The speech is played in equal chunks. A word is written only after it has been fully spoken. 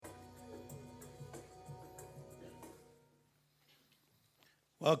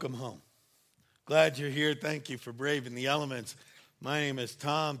Welcome home. Glad you're here. Thank you for braving the elements. My name is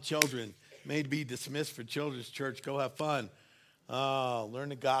Tom. Children may be dismissed for Children's Church. Go have fun. Learn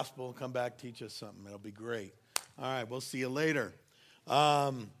the gospel. Come back, teach us something. It'll be great. All right, we'll see you later.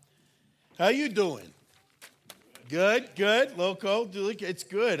 How you doing? Good. Loco, it's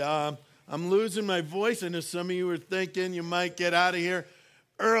good. I'm losing my voice. I know some of you were thinking you might get out of here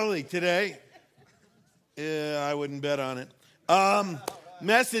early today. Yeah, I wouldn't bet on it.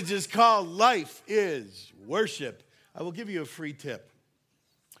 Message is called Life is Worship. I will give you a free tip.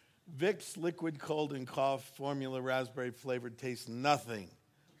 Vicks Liquid Cold and Cough Formula Raspberry Flavored tastes nothing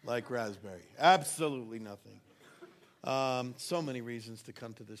like raspberry. Absolutely nothing. So many reasons to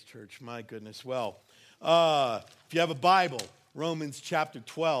come to this church. My goodness. Well, if you have a Bible, Romans chapter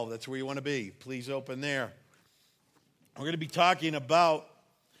 12, that's where you want to be. Please open there. We're going to be talking about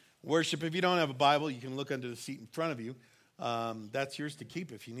worship. If you don't have a Bible, you can look under the seat in front of you. That's yours to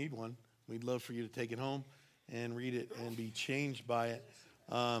keep if you need one. We'd love for you to take it home and read it and be changed by it.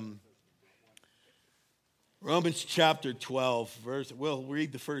 Romans chapter 12, we'll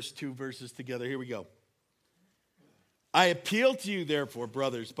read the first two verses together. Here we go. I appeal to you, therefore,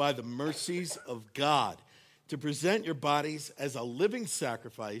 brothers, by the mercies of God, to present your bodies as a living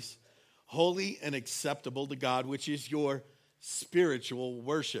sacrifice, holy and acceptable to God, which is your spiritual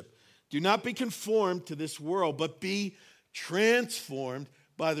worship. Do not be conformed to this world, but be transformed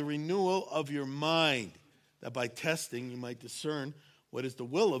by the renewal of your mind, that by testing you might discern what is the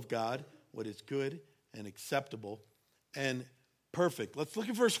will of God, what is good and acceptable and perfect. Let's look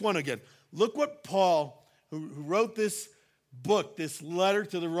at verse 1 again. Look what Paul, who wrote this book, this letter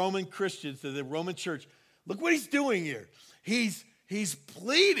to the Roman Christians, to the Roman church, look what he's doing here. He's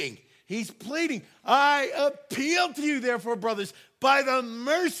pleading. He's pleading. I appeal to you, therefore, brothers, by the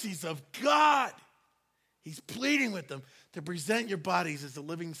mercies of God. He's pleading with them to present your bodies as a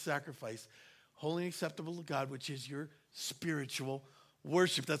living sacrifice, holy and acceptable to God, which is your spiritual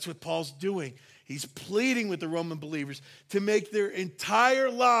worship. That's what Paul's doing. He's pleading with the Roman believers to make their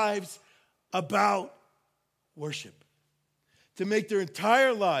entire lives about worship. To make their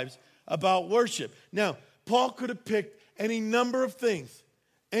entire lives about worship. Now, Paul could have picked any number of things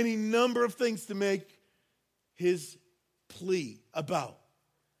to make his plea about.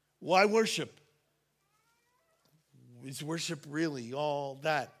 Why worship? Is worship really all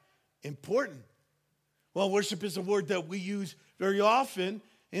that important? Well, worship is a word that we use very often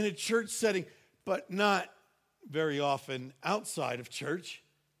in a church setting, but not very often outside of church.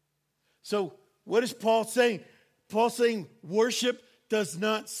 So what is Paul saying? Paul's saying worship does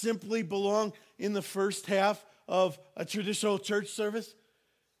not simply belong in the first half of a traditional church service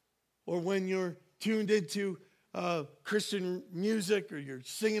or when you're tuned into Christian music or you're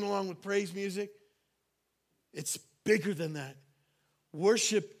singing along with praise music. It's bigger than that.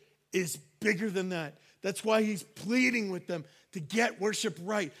 Worship is bigger than that. That's why he's pleading with them to get worship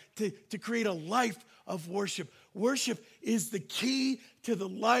right, to create a life of worship. Worship is the key to the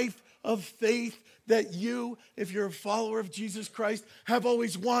life of faith that you, if you're a follower of Jesus Christ, have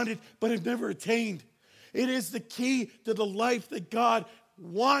always wanted but have never attained. It is the key to the life that God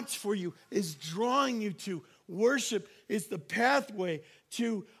wants for you, is drawing you to. Worship is the pathway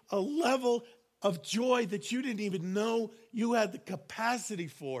to a level of joy that you didn't even know you had the capacity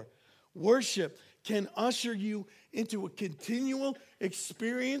for. Worship can usher you into a continual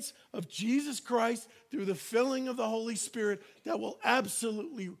experience of Jesus Christ through the filling of the Holy Spirit that will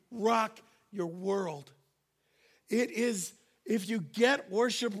absolutely rock your world. It is, if you get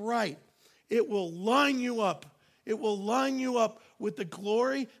worship right, it will line you up. It will line you up with the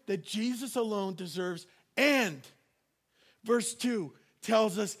glory that Jesus alone deserves. And verse 2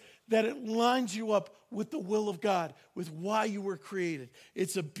 tells us that it lines you up with the will of God, with why you were created.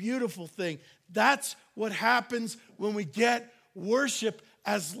 It's a beautiful thing. That's what happens when we get worship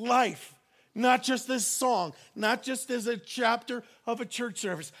as life. Not just as song, not just as a chapter of a church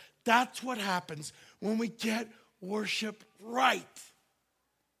service. That's what happens when we get worship right.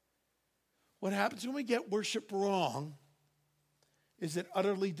 What happens when we get worship wrong is it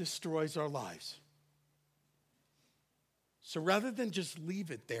utterly destroys our lives. So rather than just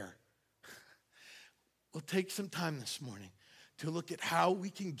leave it there, we'll take some time this morning to look at how we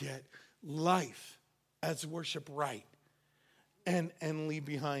can get life as worship right and leave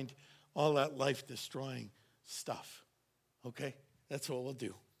behind all that life-destroying stuff. Okay? That's what we'll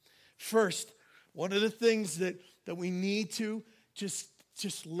do. First, one of the things that we need to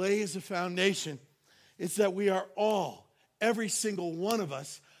just lay as a foundation is that we are all, every single one of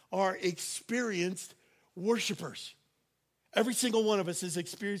us, are experienced worshipers. Every single one of us is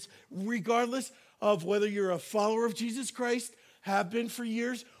experienced, regardless of whether you're a follower of Jesus Christ, have been for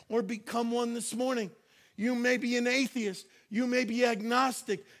years, or become one this morning. You may be an atheist. You may be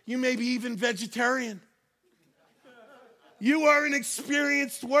agnostic. You may be even vegetarian. You are an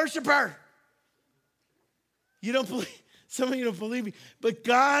experienced worshiper. You don't believe, some of you don't believe me, but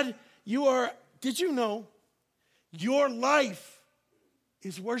God, did you know your life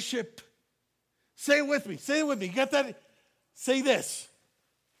is worship? Say it with me. Say it with me. You got that? Say this.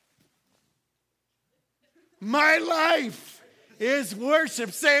 My life is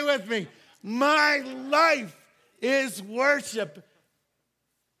worship. Say it with me. My life is worship.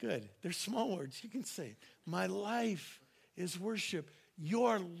 Good. They're small words. You can say it. My life is worship.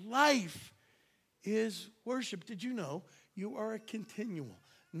 Your life is worship. Did you know you are a continual,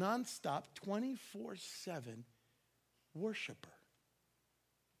 nonstop, 24/7 worshiper?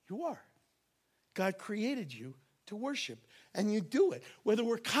 You are. God created you to worship, and you do it, whether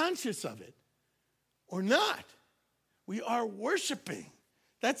we're conscious of it or not. We are worshiping.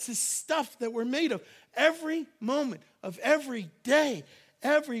 That's the stuff that we're made of. Every moment of every day,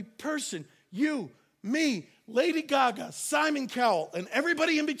 every person, you, me, Lady Gaga, Simon Cowell, and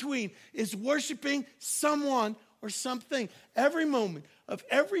everybody in between is worshiping someone or something. Every moment of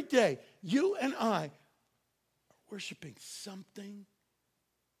every day, you and I are worshiping something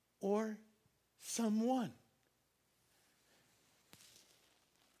or someone.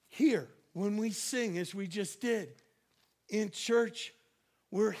 Here, when we sing, as we just did, in church,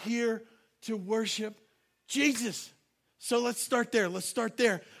 we're here to worship Jesus. So let's start there. Let's start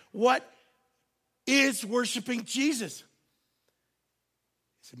there. What is worshiping Jesus?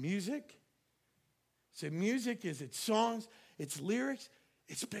 Is it music? Is it music? Is it songs? It's lyrics?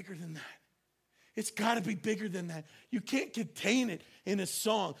 It's bigger than that. It's got to be bigger than that. You can't contain it in a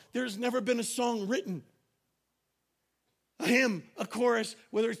song. There's never been a song written, a hymn, a chorus,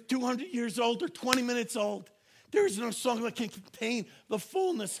 whether it's 200 years old or 20 minutes old. There is no song that can contain the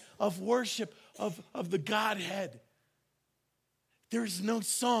fullness of worship of the Godhead. There is no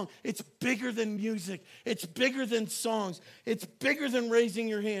song. It's bigger than music. It's bigger than songs. It's bigger than raising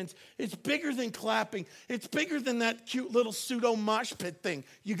your hands. It's bigger than clapping. It's bigger than that cute little pseudo mosh pit thing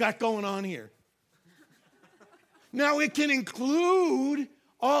you got going on here. Now, it can include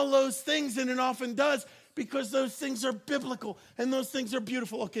all those things, and it often does, because those things are biblical and those things are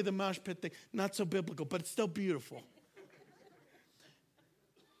beautiful. Okay, the mosh pit thing, not so biblical, but it's still beautiful.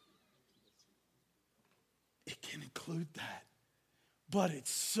 It can include that. But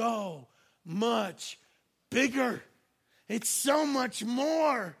it's so much bigger. It's so much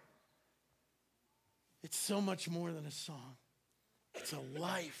more. It's so much more than a song. It's a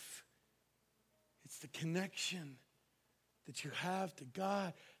life. It's the connection that you have to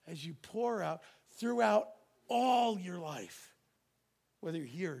God as you pour out throughout all your life, whether you're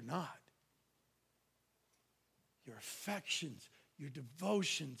here or not. Your affections, your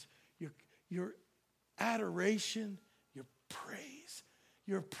devotions, your adoration, your praise,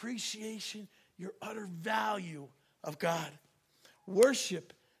 your appreciation, your utter value of God.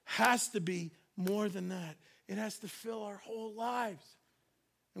 Worship has to be more than that. It has to fill our whole lives.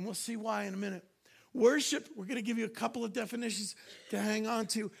 And we'll see why in a minute. Worship, we're going to give you a couple of definitions to hang on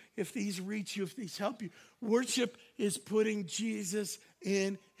to if these reach you, if these help you. Worship is putting Jesus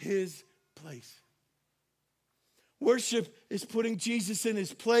in his place. Worship is putting Jesus in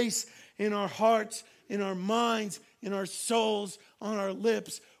his place in our hearts, in our minds, in our souls, on our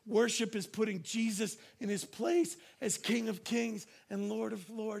lips. Worship is putting Jesus in his place as King of Kings and Lord of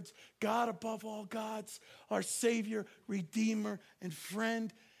Lords, God above all gods, our Savior, Redeemer, and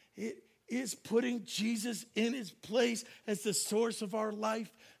friend. It is putting Jesus in his place as the source of our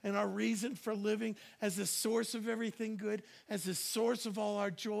life and our reason for living, as the source of everything good, as the source of all our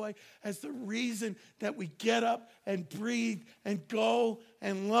joy, as the reason that we get up and breathe and go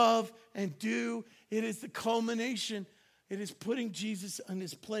and love and do. It is the culmination. It is putting Jesus in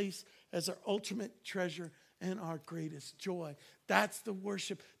his place as our ultimate treasure and our greatest joy. That's the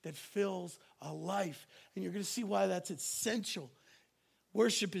worship that fills a life. And you're going to see why that's essential.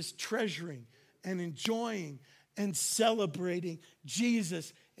 Worship is treasuring and enjoying and celebrating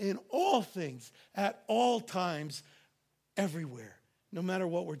Jesus in all things, at all times, everywhere, no matter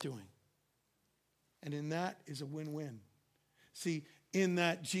what we're doing. And in that is a win-win. See, in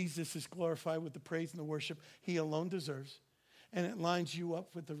that Jesus is glorified with the praise and the worship he alone deserves. And it lines you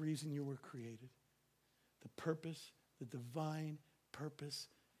up with the reason you were created. The purpose, the divine purpose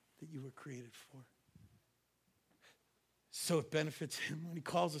that you were created for. So it benefits him when he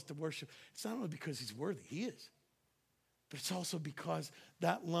calls us to worship. It's not only because he's worthy, he is. But it's also because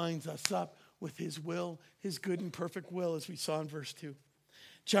that lines us up with his will, his good and perfect will, as we saw in verse 2.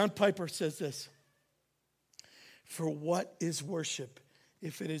 John Piper says this: For what is worship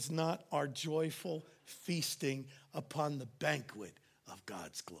if it is not our joyful feasting upon the banquet of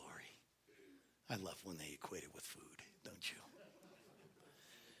God's glory? I love when they equate it with food, don't you?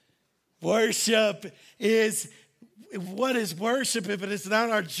 Worship is, what is worship if it is not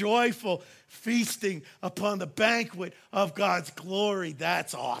our joyful feasting upon the banquet of God's glory?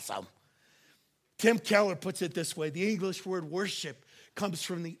 That's awesome. Tim Keller puts it this way. The English word worship comes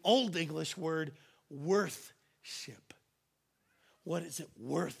from the Old English word worthship. What is it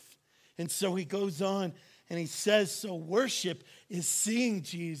worth? And so he goes on and he says, so worship is seeing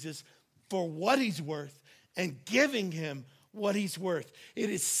Jesus for what he's worth and giving him what he's worth.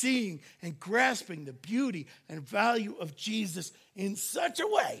 It is seeing and grasping the beauty and value of Jesus in such a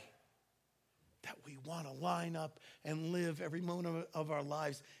way that we want to line up and live every moment of our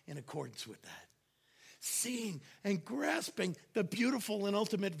lives in accordance with that. Seeing and grasping the beautiful and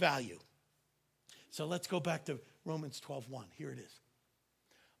ultimate value. So let's go back to Romans 12:1. Here it is.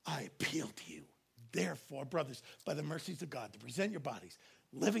 I appeal to you, therefore, brothers, by the mercies of God, to present your bodies,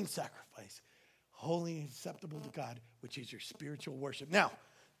 living sacrifice, holy and acceptable to God, which is your spiritual worship. Now,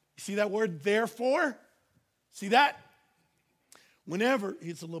 you see that word, therefore? See that? Whenever,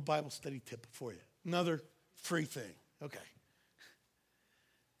 here's a little Bible study tip for you. Another free thing. Okay.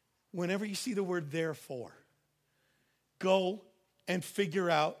 Whenever you see the word therefore, go and figure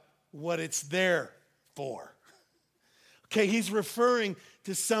out what it's there for. Okay, he's referring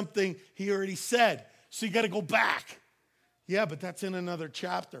to something he already said. So you got to go back. Yeah, but that's in another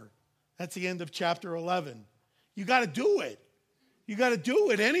chapter. That's the end of chapter 11. You got to do it. You got to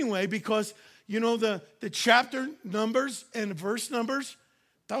do it anyway because, you know, the chapter numbers and verse numbers,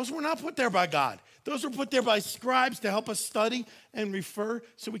 those were not put there by God. Those were put there by scribes to help us study and refer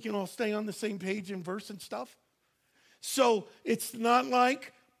so we can all stay on the same page and verse and stuff. So it's not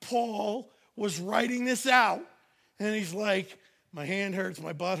like Paul was writing this out and he's like, my hand hurts,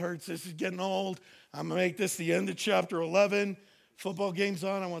 my butt hurts, this is getting old. I'm going to make this the end of chapter 11. Football game's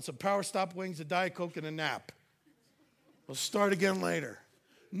on. I want some Power Stop wings, a Diet Coke, and a nap. We'll start again later.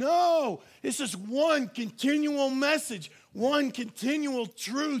 No, it's just one continual message, one continual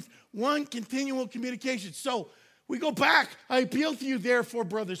truth, one continual communication. So we go back. I appeal to you, therefore,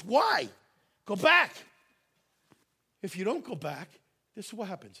 brothers. Why? Go back. If you don't go back, this is what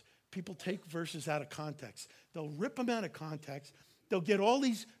happens. People take verses out of context. They'll rip them out of context. They'll get all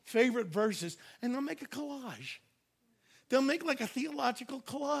these favorite verses, and they'll make a collage. They'll make like a theological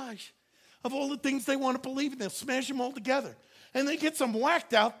collage of all the things they want to believe in. They'll smash them all together. And they get some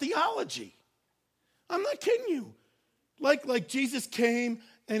whacked out theology. I'm not kidding you. Like Jesus came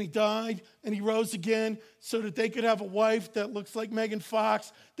and he died and he rose again so that they could have a wife that looks like Megan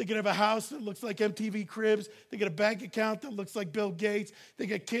Fox. They could have a house that looks like MTV Cribs. They get a bank account that looks like Bill Gates. They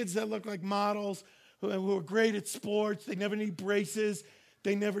get kids that look like models who are great at sports. They never need braces.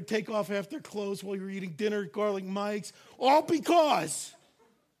 They never take off half their clothes while you're eating dinner at Garlic Mike's. All because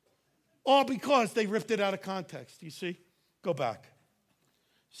they ripped it out of context, you see? Go back.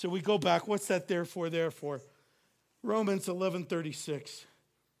 So we go back. What's that therefore? Romans 11:36.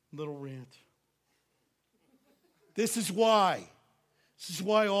 Little rant. This is why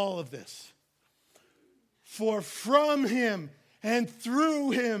all of this. For from him and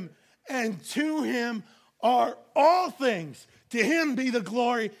through him and to him are all things. To him be the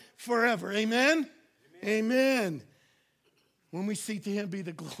glory forever. Amen? Amen. When we see to him be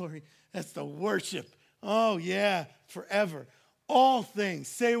the glory, that's the worship. Oh, yeah, forever. All things.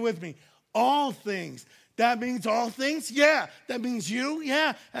 Say it with me. All things. That means all things? Yeah. That means you?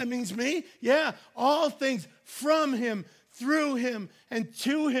 Yeah. That means me? Yeah. All things from him, through him, and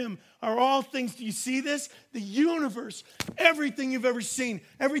to him are all things. Do you see this? The universe, everything you've ever seen,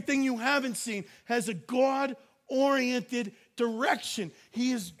 everything you haven't seen, has a God-oriented direction.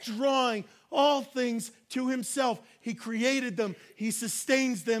 He is drawing all things to himself. He created them. He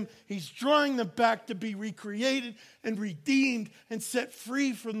sustains them. He's drawing them back to be recreated and redeemed and set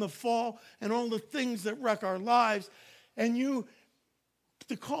free from the fall and all the things that wreck our lives. And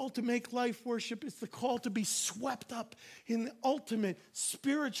the call to make life worship is the call to be swept up in the ultimate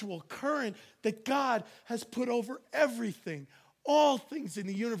spiritual current that God has put over everything, all things in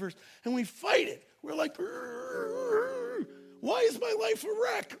the universe. And we fight it. We're like, why is my life a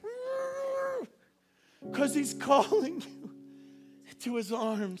wreck? Because he's calling you to his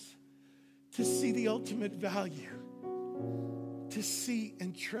arms to see the ultimate value, to see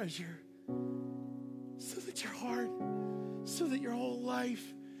and treasure, so that your heart, so that your whole life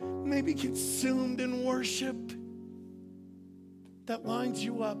may be consumed in worship that lines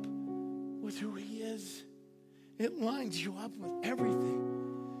you up with who he is. It lines you up with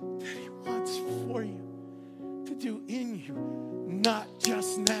everything that he wants for you. To do in you, not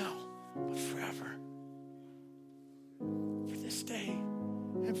just now, but forever. For this day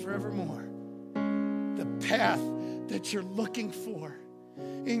and forevermore. The path that you're looking for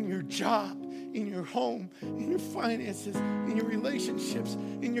in your job, in your home, in your finances, in your relationships,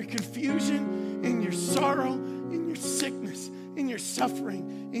 in your confusion, in your sorrow, in your sickness, in your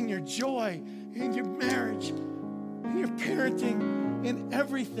suffering, in your joy, in your marriage, in your parenting, in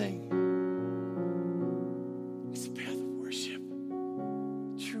everything. It's a path of worship,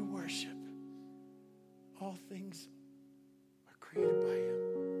 true worship. All things are created by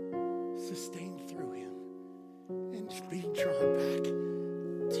Him, sustained through Him, and being drawn back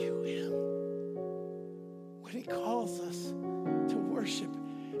to Him. When He calls us to worship,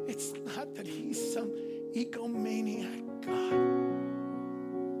 it's not that He's some egomaniac God.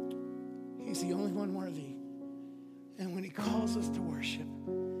 He's the only one worthy. And when He calls us to worship,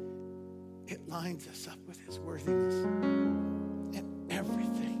 it lines us up with His worthiness and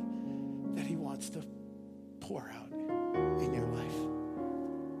everything that He wants to pour out in your life.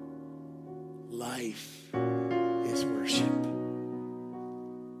 Life is worship.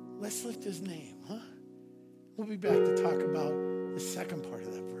 Let's lift His name, huh? We'll be back to talk about the second part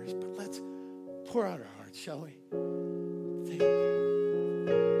of that verse, but let's pour out our hearts, shall we? Thank you.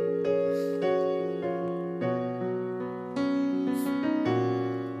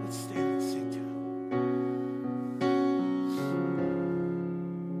 Let's stand and sing to Him.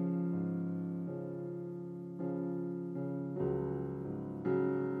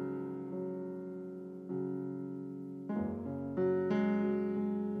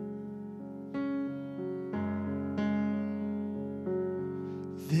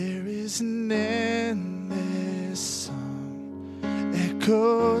 There is an endless song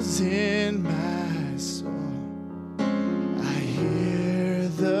echoes in my soul. I hear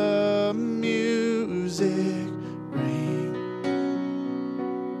the music ring,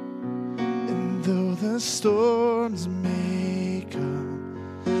 and though the storms may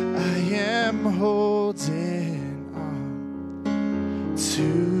come, I am holding on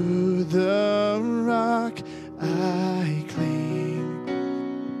to the rock I cling.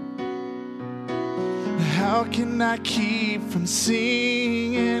 How can I keep from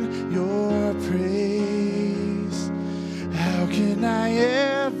singing your praise? How can I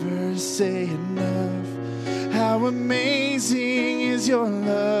ever say enough? How amazing is your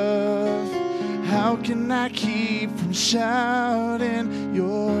love? How can I keep from shouting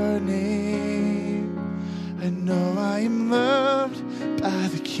your name? I know I am loved by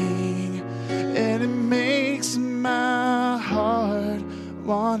the King, and it makes my heart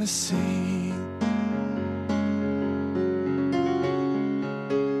want to sing.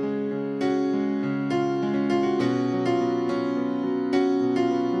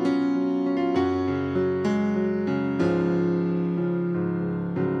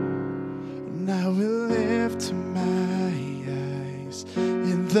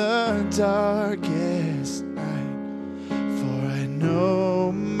 Darkest night, for I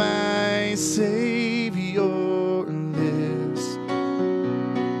know my Savior lives,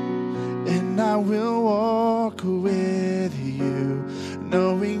 and I will walk with you,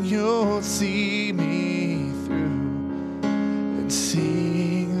 knowing you'll see me through, and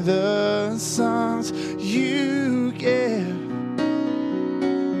sing the songs you give.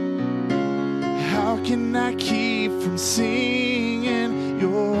 How can I keep from singing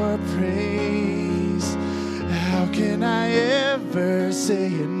your praise? How can I ever say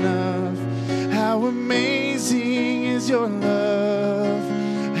enough? How amazing is your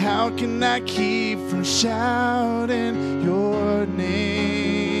love? How can I keep from shouting your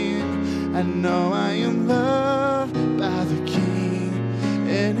name? I know I am loved by the King,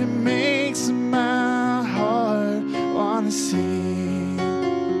 and it makes my heart want to sing.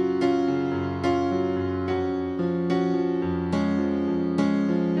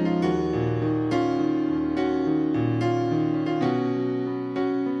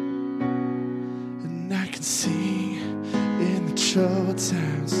 Troubled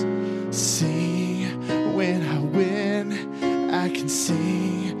times, sing when I win. I can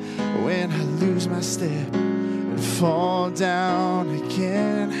sing when I lose my step and fall down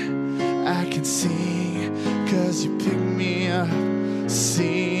again. I can sing 'cause you pick me up,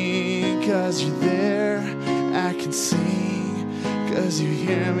 sing 'cause you're there. I can sing 'cause you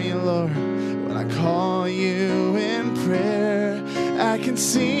hear me, Lord, when I call you in prayer. I can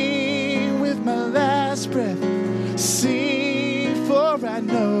sing with my last breath, sing, for I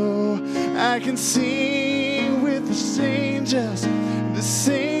know I can sing with the angels, the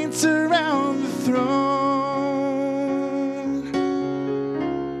saints around the throne.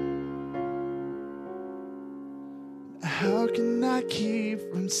 How can I keep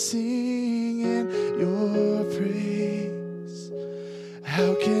from singing your praise?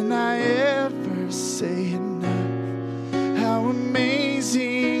 How can I ever say enough? How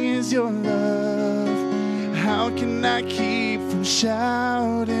amazing is your love? How can I keep from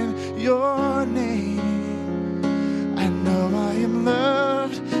shouting your name? I know I am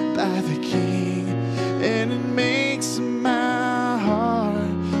loved by the King, and it makes my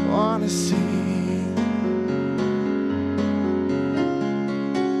heart wanna sing.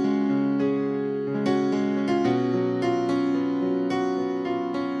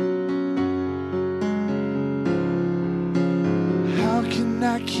 How can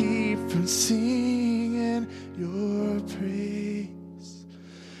I keep from singing your praise?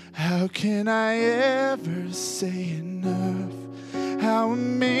 How can I ever say enough? How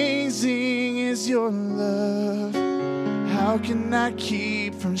amazing is your love? How can I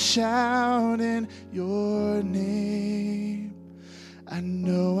keep from shouting your name? I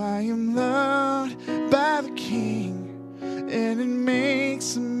know I am loved by the King, and it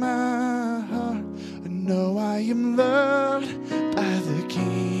makes my heart. I know I am loved by the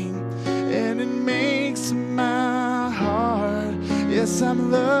King, and it makes my heart. Yes,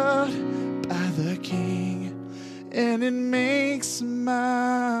 I'm loved by the King, and it makes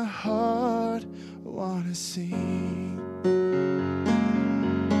my heart wanna sing.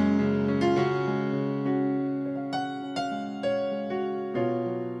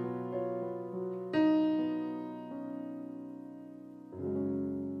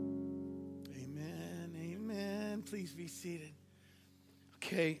 Amen, amen. Please be seated.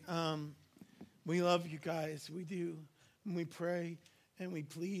 Okay, we love you guys. We do. And we pray and we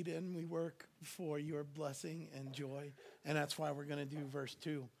plead and we work for your blessing and joy. And that's why we're going to do verse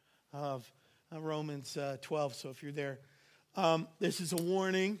 2 of Romans 12. So if you're there, this is a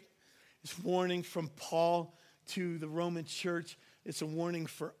warning. It's a warning from Paul to the Roman church. It's a warning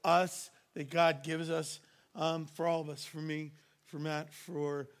for us that God gives us, for all of us, for me, for Matt,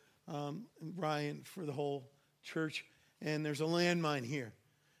 for Ryan, for the whole church. And there's a landmine here.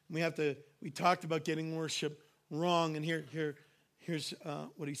 We talked about getting worship wrong, and here's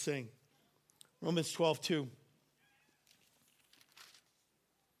what he's saying. Romans 12:2.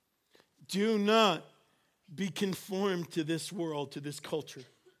 Do not be conformed to this world, to this culture,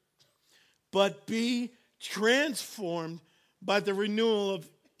 but be transformed by the renewal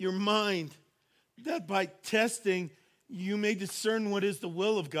of your mind, that by testing you may discern what is the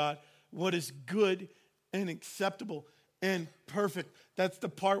will of God, what is good and acceptable and perfect. That's the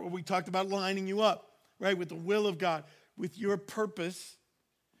part where we talked about lining you up, right, with the will of God, with your purpose,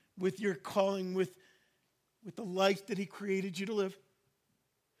 with your calling, with the life that he created you to live.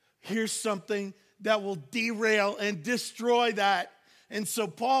 Here's something that will derail and destroy that. And so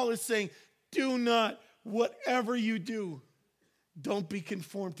Paul is saying, do not, whatever you do, don't be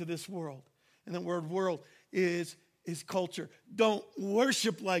conformed to this world. And the word world is culture. Don't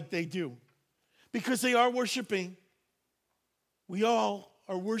worship like they do, because they are worshiping. We all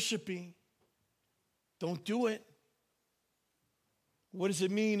are worshiping. Don't do it. What does it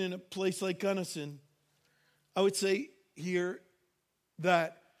mean in a place like Gunnison? I would say here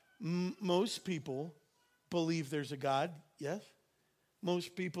that most people believe there's a God, yes?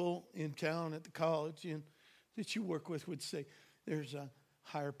 Most people in town, at the college, that you work with would say there's a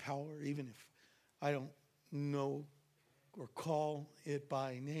higher power, even if I don't know or call it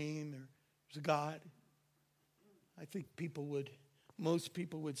by name. There's a God. I think most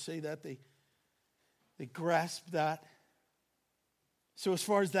people would say that. They grasp that. So as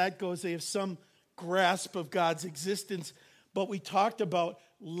far as that goes, they have some grasp of God's existence. But we talked about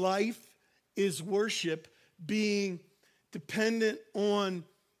life is worship, being dependent on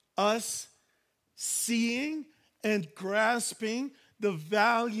us seeing and grasping the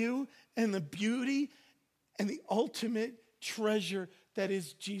value and the beauty and the ultimate treasure that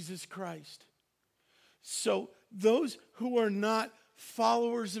is Jesus Christ. So those who are not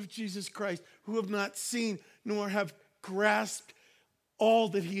followers of Jesus Christ, who have not seen nor have grasped all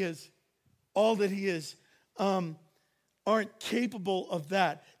that he is, aren't capable of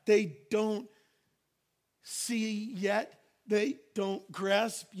that. They don't see yet, they don't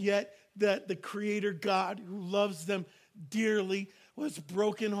grasp yet that the Creator God who loves them dearly was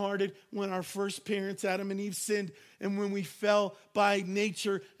brokenhearted when our first parents, Adam and Eve, sinned, and when we fell by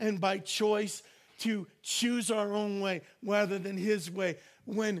nature and by choice to choose our own way rather than his way.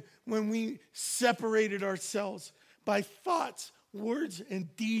 When we separated ourselves by thoughts, words,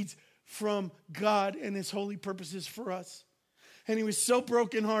 and deeds from God and his holy purposes for us. And he was so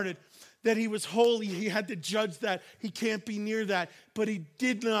brokenhearted that he was holy. He had to judge that. He can't be near that. But he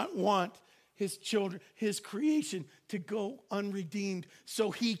did not want his children, his creation to go unredeemed. So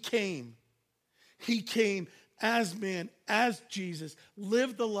he came. He came as man, as Jesus,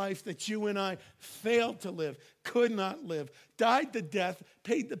 lived the life that you and I failed to live, could not live, died the death,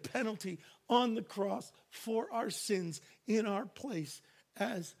 paid the penalty on the cross for our sins in our place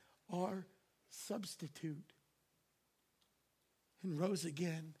as our substitute, and rose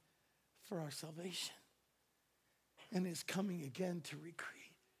again for our salvation, and is coming again to recreate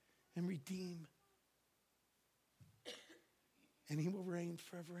and redeem. And he will reign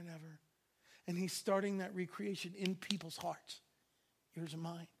forever and ever. And he's starting that recreation in people's hearts, yours and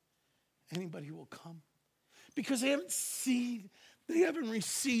mine. Anybody who will come. Because they haven't seen, they haven't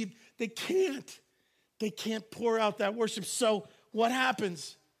received, they can't pour out that worship. So what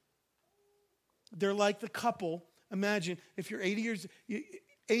happens? They're like the couple. Imagine if you're 80 years,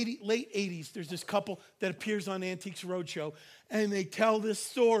 late 80s, there's this couple that appears on Antiques Roadshow, and they tell this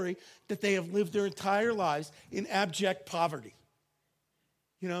story that they have lived their entire lives in abject poverty.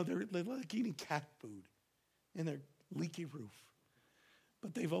 You know, they're like eating cat food in their leaky roof.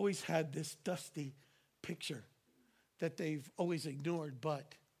 But they've always had this dusty picture that they've always ignored,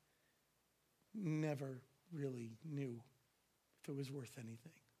 but never really knew if it was worth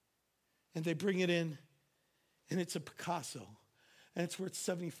anything. And they bring it in, and it's a Picasso, and it's worth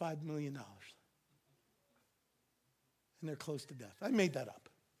 $75 million. And they're close to death. I made that up.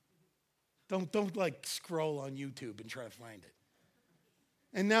 Don't like scroll on YouTube and try to find it.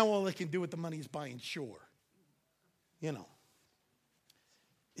 And now all they can do with the money is buy Insure. You know.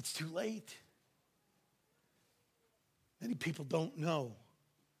 It's too late. Many people don't know,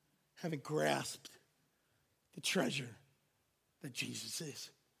 haven't grasped the treasure that Jesus is.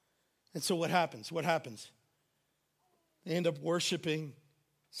 And so what happens? What happens? They end up worshiping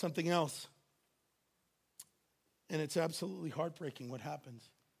something else. And it's absolutely heartbreaking what happens.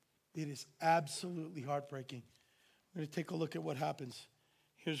 It is absolutely heartbreaking. We're going to take a look at what happens.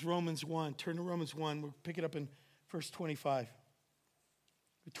 Here's Romans 1. Turn to Romans 1. We'll pick it up in verse 25.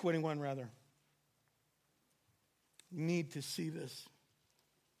 21, rather. You need to see this.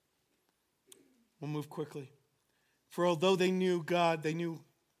 We'll move quickly. For although they knew God, they knew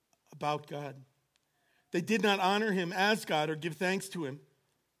about God, they did not honor him as God or give thanks to him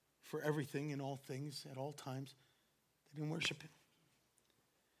for everything and all things at all times. They didn't worship him.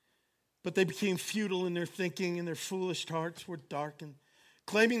 But they became futile in their thinking, and their foolish hearts were darkened.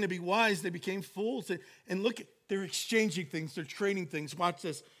 Claiming to be wise, they became fools. And look, they're exchanging things. They're trading things. Watch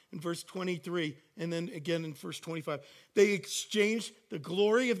this in verse 23 and then again in verse 25. They exchanged the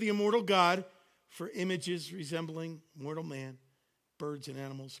glory of the immortal God for images resembling mortal man, birds and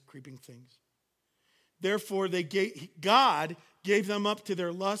animals, creeping things. Therefore, God gave them up to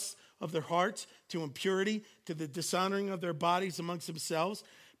their lusts of their hearts, to impurity, to the dishonoring of their bodies amongst themselves.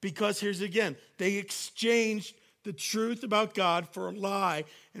 Because here's again, they exchanged the truth about God for a lie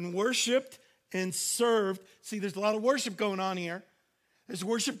and worshiped and served. See, there's a lot of worship going on here. There's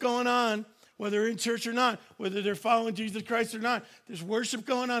worship going on, whether they're in church or not, whether they're following Jesus Christ or not. There's worship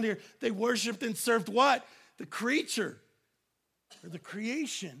going on here. They worshiped and served what? The creature or the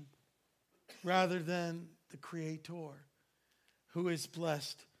creation rather than the Creator, who is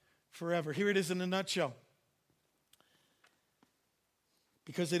blessed forever. Here it is in a nutshell.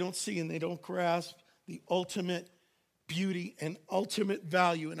 Because they don't see and they don't grasp the ultimate beauty and ultimate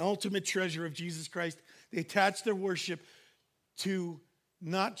value and ultimate treasure of Jesus Christ. They attach their worship to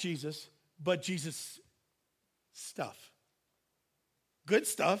not Jesus, but Jesus' stuff. Good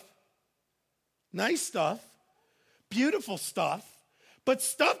stuff, nice stuff, beautiful stuff, but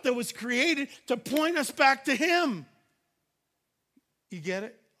stuff that was created to point us back to him. You get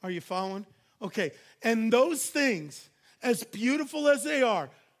it? Are you following? Okay, and those things, as beautiful as they are,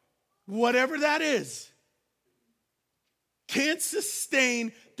 whatever that is, can't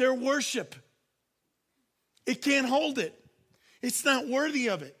sustain their worship. It can't hold it. It's not worthy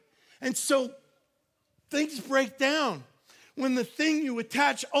of it. And so things break down. When the thing you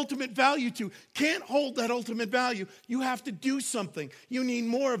attach ultimate value to can't hold that ultimate value, you have to do something. You need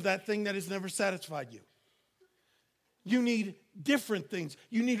more of that thing that has never satisfied you. You need different things.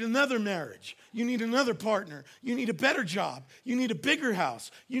 You need another marriage. You need another partner. You need a better job. You need a bigger house.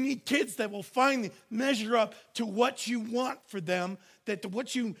 You need kids that will finally measure up to what you want for them,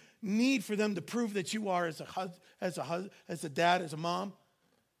 what you need for them to prove that you are as a dad, as a mom.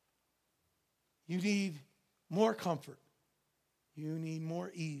 You need more comfort. You need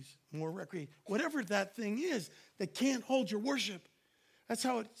more ease, more recreation. Whatever that thing is that can't hold your worship, that's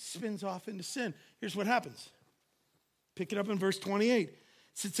how it spins off into sin. Here's what happens. Pick it up in verse 28.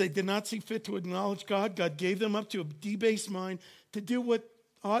 Since they did not see fit to acknowledge God, God gave them up to a debased mind to do what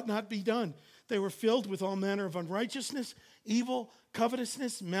ought not be done. They were filled with all manner of unrighteousness, evil,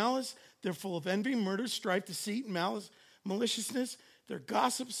 covetousness, malice. They're full of envy, murder, strife, deceit, malice, maliciousness. They're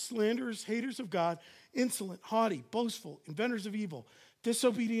gossips, slanderers, haters of God, insolent, haughty, boastful, inventors of evil,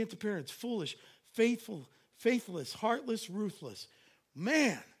 disobedient to parents, foolish, faithless, heartless, ruthless.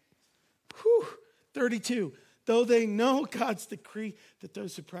 Man, 32. Though they know God's decree that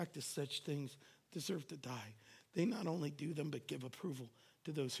those who practice such things deserve to die, they not only do them, but give approval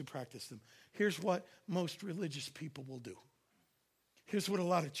to those who practice them. Here's what most religious people will do. Here's what a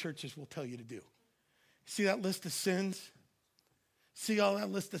lot of churches will tell you to do. See that list of sins? See all that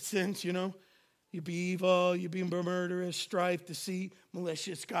list of sins, you know? You be evil, you be murderous, strife, deceit,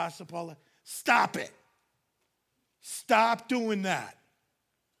 malicious, gossip, all that. Stop it. Stop doing that.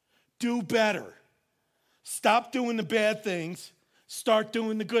 Do better. Stop doing the bad things. Start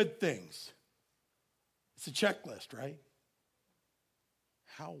doing the good things. It's a checklist, right?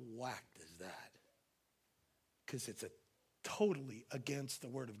 How whacked is that? Because it's totally against the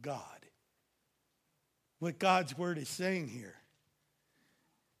Word of God. What God's Word is saying here,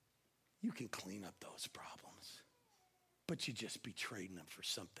 you can clean up those problems, but you just be trading them for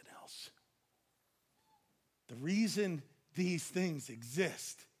something else. The reason these things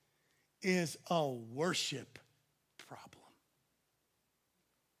exist is a worship problem.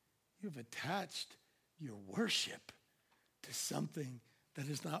 You've attached your worship to something that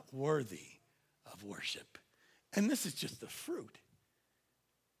is not worthy of worship. And this is just the fruit.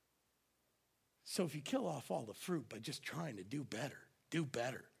 So if you kill off all the fruit by just trying to do better,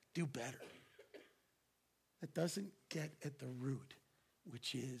 that doesn't get at the root,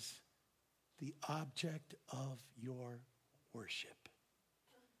 which is the object of your worship.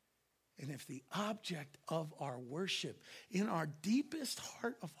 And if the object of our worship in our deepest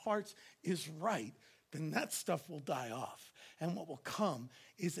heart of hearts is right, then that stuff will die off. And what will come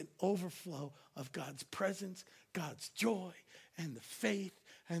is an overflow of God's presence, God's joy, and the faith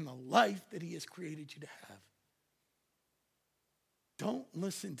and the life that he has created you to have. Don't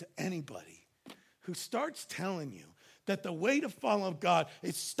listen to anybody who starts telling you that the way to follow God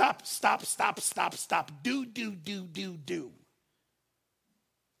is stop, do.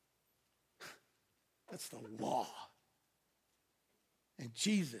 That's the law. And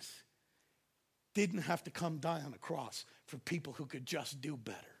Jesus didn't have to come die on a cross for people who could just do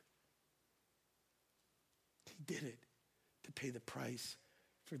better. He did it to pay the price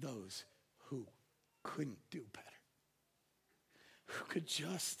for those who couldn't do better. Who could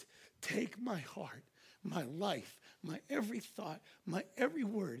just take my heart, my life, my every thought, my every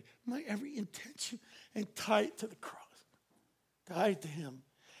word, my every intention, and tie it to the cross. Tie it to him.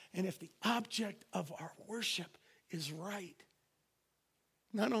 And if the object of our worship is right,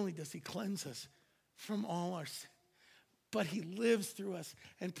 not only does he cleanse us from all our sin, but he lives through us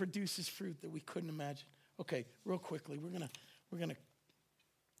and produces fruit that we couldn't imagine. Okay, real quickly, we're gonna.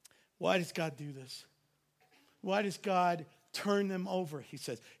 Why does God do this? Why does God turn them over? He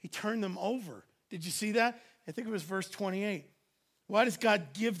says he turned them over. Did you see that? I think it was verse 28. Why does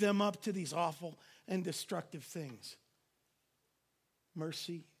God give them up to these awful and destructive things?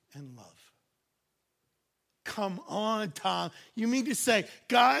 Mercy and love. Come on, Tom. You mean to say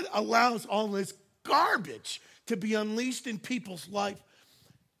God allows all this garbage to be unleashed in people's life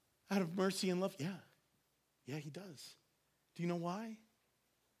out of mercy and love? Yeah, he does. Do you know why?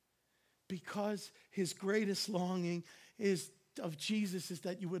 Because his greatest longing of Jesus is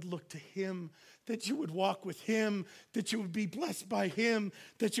that you would look to him, that you would walk with him, that you would be blessed by him,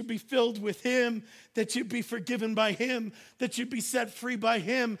 that you'd be filled with him, that you'd be forgiven by him, that you'd be set free by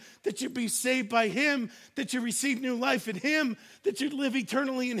him, that you'd be saved by him, that you receive new life in him, that you'd live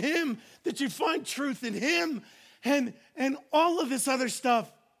eternally in him, that you'd find truth in him. And all of this other stuff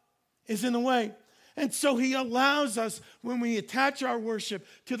is in the way. And so he allows us, when we attach our worship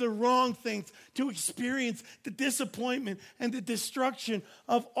to the wrong things, to experience the disappointment and the destruction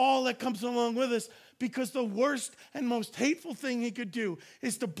of all that comes along with us, because the worst and most hateful thing he could do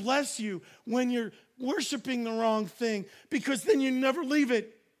is to bless you when you're worshiping the wrong thing, because then you never leave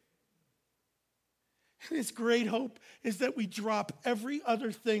it. And his great hope is that we drop every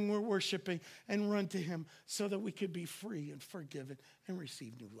other thing we're worshiping and run to him so that we could be free and forgiven and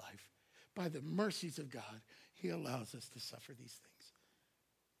receive new life. By the mercies of God, he allows us to suffer these things.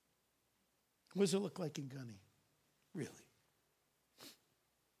 What does it look like in Gunny? Really?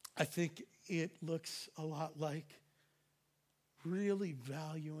 I think it looks a lot like really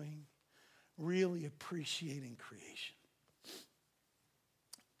valuing, really appreciating creation.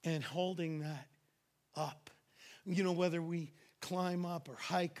 And holding that up. You know, whether we climb up or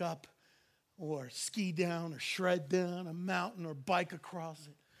hike up or ski down or shred down a mountain or bike across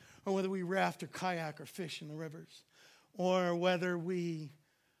it, or whether we raft or kayak or fish in the rivers, or whether we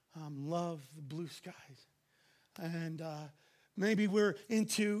love the blue skies. And maybe we're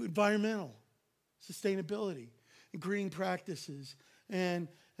into environmental sustainability and green practices and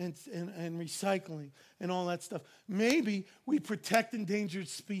recycling and all that stuff. Maybe we protect endangered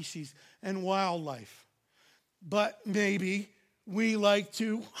species and wildlife. But maybe we like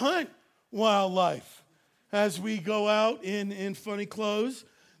to hunt wildlife as we go out in funny clothes,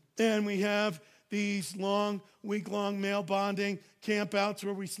 and we have these long, week-long male bonding campouts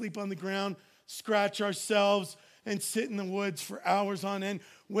where we sleep on the ground, scratch ourselves, and sit in the woods for hours on end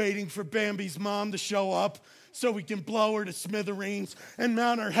waiting for Bambi's mom to show up so we can blow her to smithereens and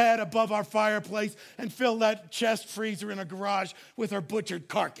mount her head above our fireplace and fill that chest freezer in a garage with her butchered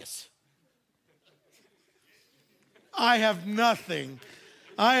carcass. I have nothing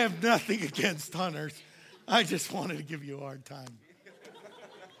against hunters. I just wanted to give you a hard time.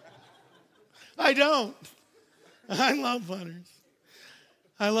 I don't. I love hunters.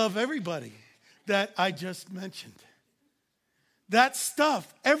 I love everybody that I just mentioned. That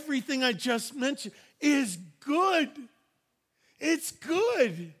stuff, everything I just mentioned, is good. It's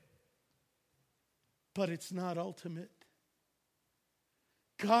good. But it's not ultimate.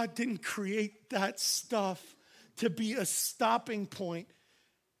 God didn't create that stuff to be a stopping point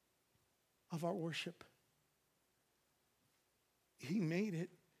of our worship. He made it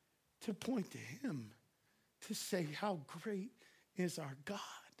to point to Him, to say how great is our God.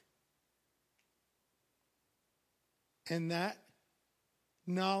 And that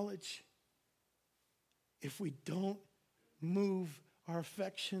knowledge, if we don't move our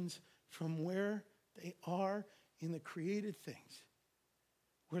affections from where they are in the created things,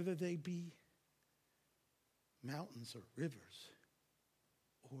 whether they be mountains or rivers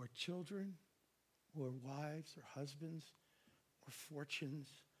or children or wives or husbands or fortunes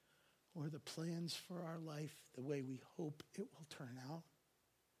or the plans for our life the way we hope it will turn out,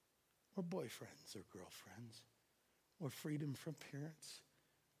 or boyfriends or girlfriends, or freedom from parents,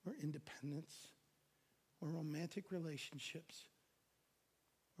 or independence, or romantic relationships,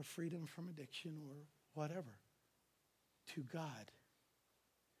 or freedom from addiction, or whatever, to God.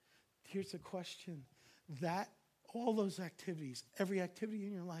 Here's the question. That all those activities, every activity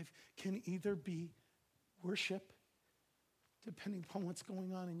in your life can either be worship, depending upon what's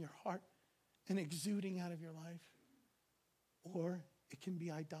going on in your heart and exuding out of your life, or it can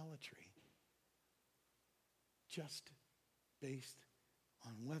be idolatry, just based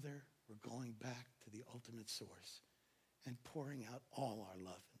on whether we're going back to the ultimate source and pouring out all our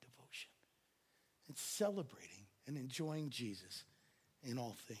love and devotion and celebrating and enjoying Jesus in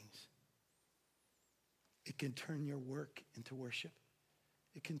all things. It can turn your work into worship.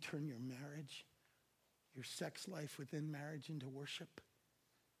 It can turn your marriage, your sex life within marriage into worship.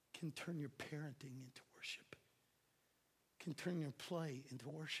 It can turn your parenting into worship. It can turn your play into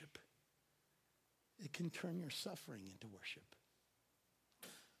worship. It can turn your suffering into worship.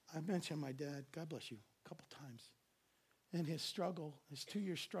 I mentioned my dad, God bless you, a couple times. And his struggle, his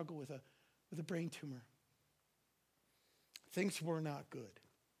 2-year struggle with a brain tumor. Things were not good.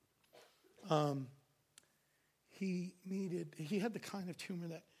 He had the kind of tumor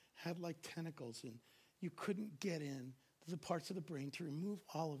that had like tentacles, and you couldn't get in to the parts of the brain to remove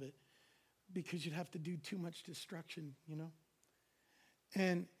all of it because you'd have to do too much destruction, you know?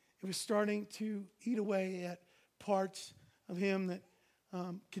 And it was starting to eat away at parts of him that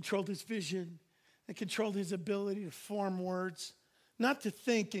controlled his vision and controlled his ability to form words, not to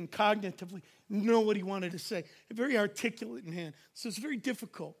think and cognitively know what he wanted to say. Very articulate in hand. So it's very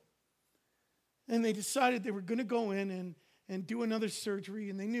difficult. And they decided they were going to go in and do another surgery,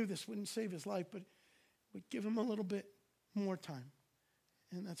 and they knew this wouldn't save his life, but would give him a little bit more time.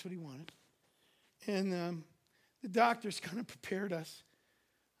 And that's what he wanted. And the doctors kind of prepared us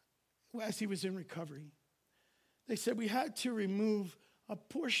as he was in recovery. They said we had to remove a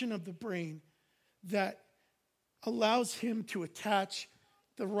portion of the brain that allows him to attach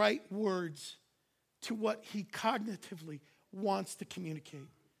the right words to what he cognitively wants to communicate.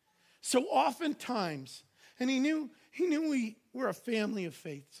 So oftentimes, and he knew we were a family of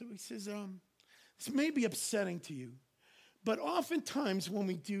faith. So he says, this may be upsetting to you, but oftentimes when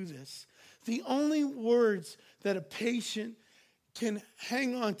we do this, the only words that a patient can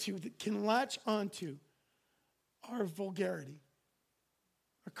hang on to, that can latch onto, are vulgarity,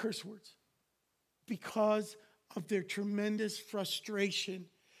 are curse words, because of their tremendous frustration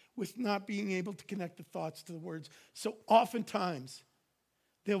with not being able to connect the thoughts to the words. So oftentimes,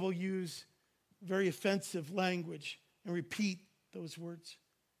 they will use very offensive language and repeat those words.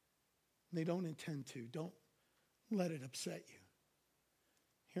 They don't intend to. Don't let it upset you.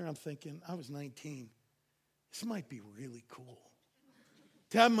 Here I'm thinking, I was 19. This might be really cool.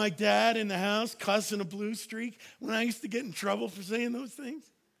 To have my dad in the house cussing a blue streak when I used to get in trouble for saying those things.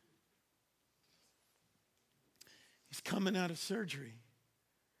 He's coming out of surgery.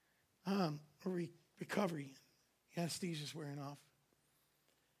 Recovery. Anesthesia's wearing off.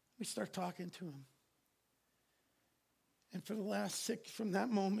 We start talking to him. And from that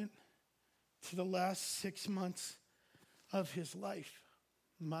moment to the last 6 months of his life,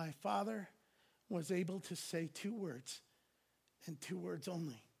 my father was able to say 2 words, and 2 words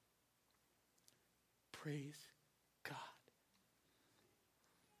only. Praise God.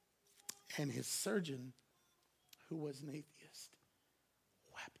 And his surgeon, who was an atheist,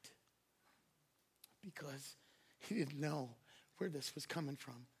 wept because he didn't know where this was coming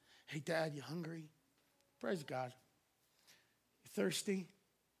from. Hey, Dad, you hungry? Praise God. You thirsty?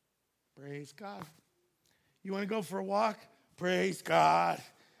 Praise God. You want to go for a walk? Praise God.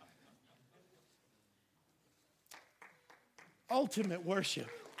 Ultimate worship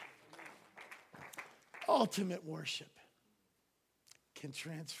can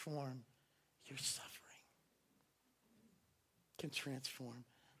transform your suffering, can transform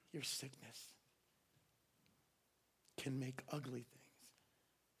your sickness, can make ugly things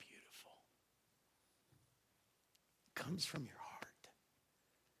beautiful. It comes from your heart.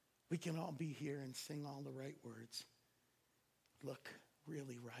 We can all be here and sing all the right words, look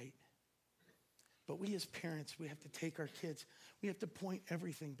really right. But we as parents, we have to take our kids, we have to point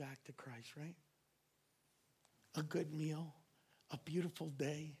everything back to Christ, right? A good meal, a beautiful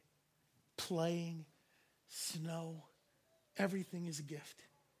day, playing, snow, everything is a gift.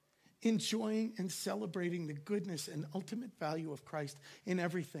 Enjoying and celebrating the goodness and ultimate value of Christ in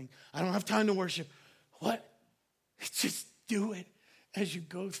everything. I don't have time to worship. What? Just do it as you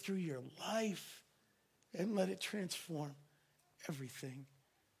go through your life and let it transform everything.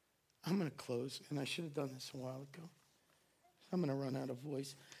 I'm going to close, and I should have done this a while ago. I'm going to run out of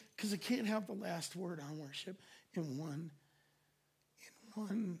voice because I can't have the last word on worship in one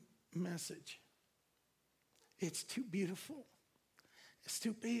message. It's too beautiful. It's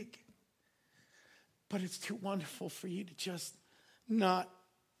too big. But it's too wonderful for you to just not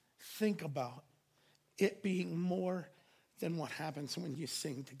think about it being more than what happens when you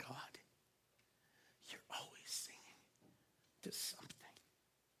sing to God. You're always singing to something.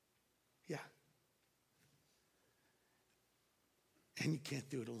 Yeah. And you can't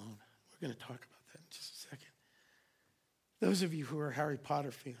do it alone. We're going to talk about that in just a second. Those of you who are Harry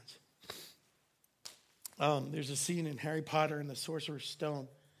Potter fans, there's a scene in Harry Potter and the Sorcerer's Stone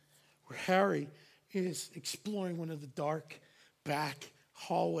where Harry is exploring one of the dark back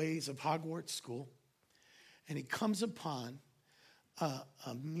hallways of Hogwarts School, and he comes upon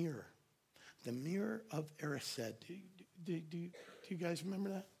a mirror, the mirror of Erised. Do you guys remember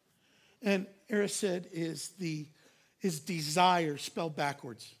that? And Erised is desire spelled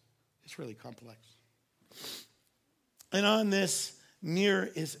backwards. It's really complex. And on this mirror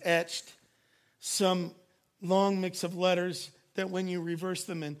is etched some long mix of letters that when you reverse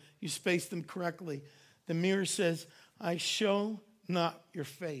them and you space them correctly, the mirror says, I show not your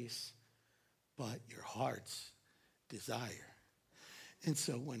face, but your heart's desire. And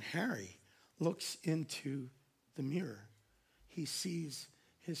so when Harry looks into the mirror, he sees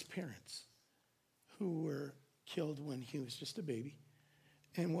his parents who were killed when he was just a baby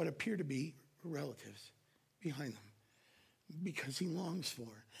and what appear to be relatives behind them because he longs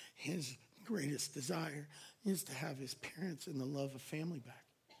for his greatest desire is to have his parents and the love of family back.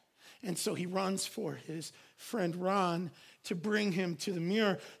 And so he runs for his friend Ron to bring him to the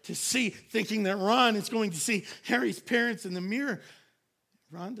mirror to see, thinking that Ron is going to see Harry's parents in the mirror.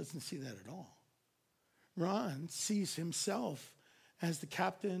 Ron doesn't see that at all. Ron sees himself as the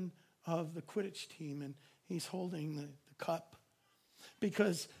captain of the Quidditch team, and he's holding the cup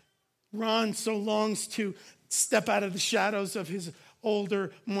because Ron so longs to step out of the shadows of his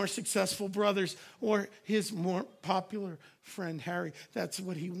older, more successful brothers or his more popular friend Harry. That's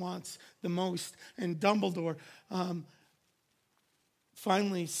what he wants the most. And Dumbledore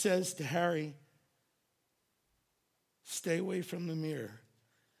finally says to Harry, stay away from the mirror.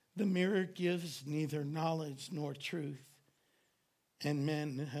 The mirror gives neither knowledge nor truth, and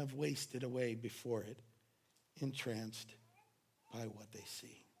men have wasted away before it, entranced by what they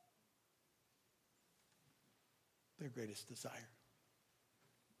see. Their greatest desire.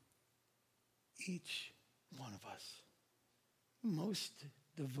 Each one of us, most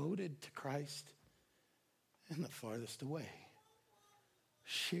devoted to Christ and the farthest away,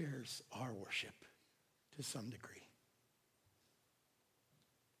 shares our worship to some degree.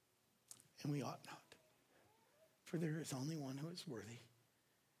 and we ought not. For there is only one who is worthy.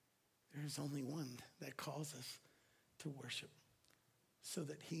 There is only one that calls us to worship so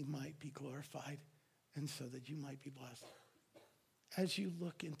that he might be glorified and so that you might be blessed. As you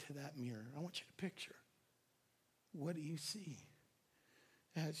look into that mirror, I want you to picture, what do you see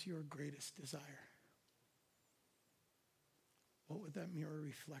as your greatest desire? What would that mirror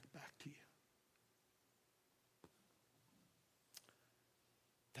reflect back to you?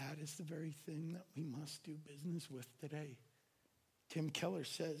 That is the very thing that we must do business with today. Tim Keller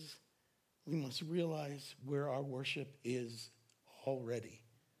says we must realize where our worship is already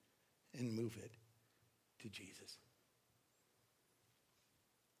and move it to Jesus.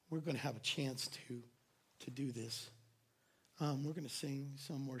 We're going to have a chance to do this. We're going to sing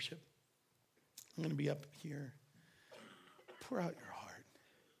some worship. I'm going to be up here. Pour out your heart.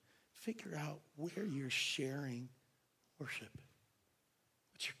 Figure out where you're sharing worship.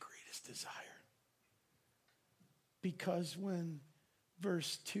 What's your greatest desire? Because when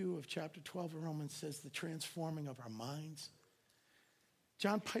verse 2 of chapter 12 of Romans says the transforming of our minds,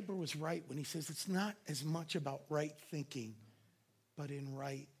 John Piper was right when he says it's not as much about right thinking, but in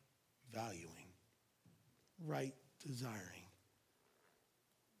right valuing, right desiring.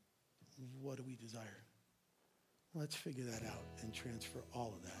 What do we desire? Let's figure that out and transfer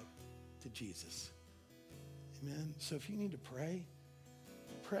all of that to Jesus. Amen. So if you need to pray,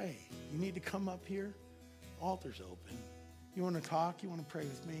 pray. You need to come up here, altar's open. You want to talk, you want to pray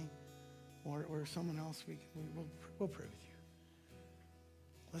with me, or someone else, we'll pray with you.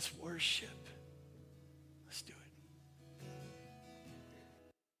 Let's worship. Let's do it.